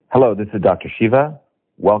Hello, this is Dr. Shiva.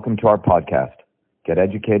 Welcome to our podcast, Get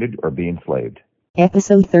Educated or Be Enslaved.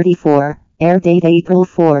 Episode 34, air date April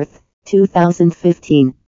 4th,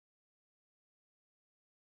 2015.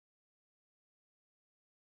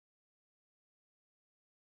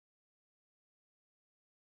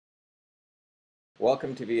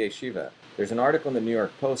 Welcome to VA Shiva. There's an article in the New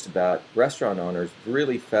York Post about restaurant owners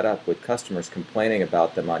really fed up with customers complaining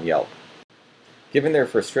about them on Yelp. Given their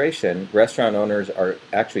frustration, restaurant owners are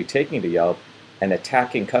actually taking to Yelp and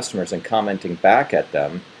attacking customers and commenting back at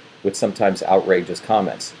them with sometimes outrageous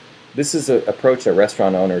comments. This is an approach that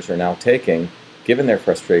restaurant owners are now taking, given their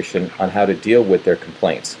frustration, on how to deal with their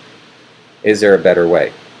complaints. Is there a better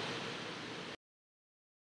way?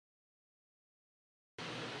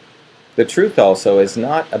 The truth also is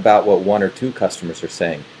not about what one or two customers are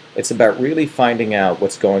saying. It's about really finding out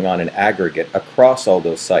what's going on in aggregate across all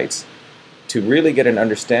those sites to really get an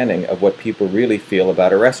understanding of what people really feel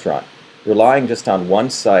about a restaurant. Relying just on one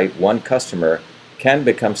site, one customer, can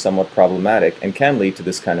become somewhat problematic and can lead to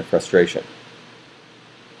this kind of frustration.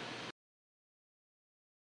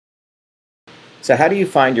 So how do you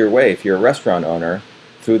find your way, if you're a restaurant owner,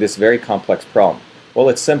 through this very complex problem? Well,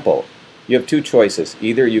 it's simple. You have two choices.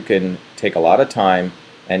 Either you can take a lot of time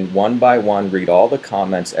and one by one read all the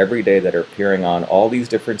comments every day that are appearing on all these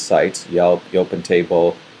different sites, Yelp,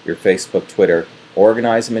 OpenTable, your Facebook, Twitter,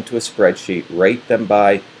 organize them into a spreadsheet, rate them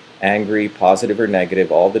by angry, positive or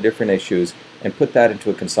negative, all the different issues, and put that into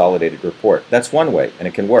a consolidated report. That's one way, and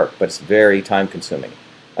it can work, but it's very time consuming.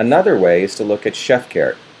 Another way is to look at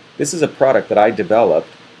ChefCare. This is a product that I developed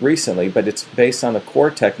recently, but it's based on the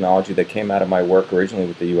core technology that came out of my work originally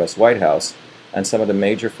with the US White House and some of the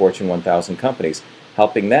major Fortune 1000 companies,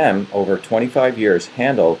 helping them over 25 years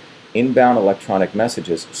handle inbound electronic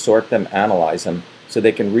messages, sort them, analyze them, so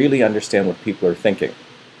they can really understand what people are thinking.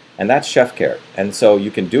 And that's ChefCare. And so you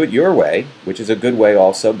can do it your way, which is a good way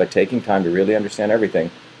also, but taking time to really understand everything,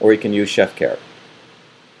 or you can use ChefCare.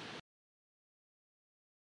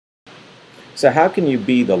 So how can you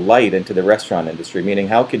be the light into the restaurant industry? Meaning,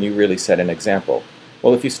 how can you really set an example?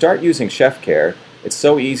 Well, if you start using ChefCare, it's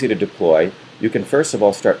so easy to deploy. You can first of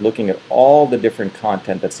all start looking at all the different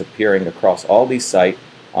content that's appearing across all these sites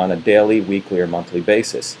on a daily, weekly, or monthly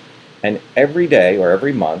basis. And every day or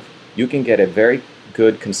every month, you can get a very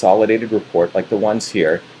good consolidated report like the ones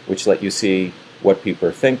here, which let you see what people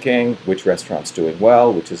are thinking, which restaurant's doing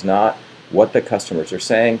well, which is not, what the customers are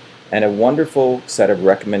saying, and a wonderful set of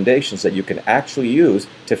recommendations that you can actually use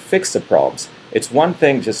to fix the problems. It's one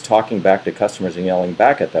thing just talking back to customers and yelling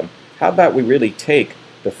back at them. How about we really take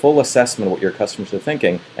the full assessment of what your customers are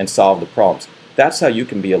thinking and solve the problems? That's how you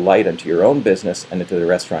can be a light into your own business and into the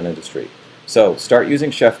restaurant industry. So start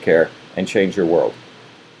using ChefCare and change your world.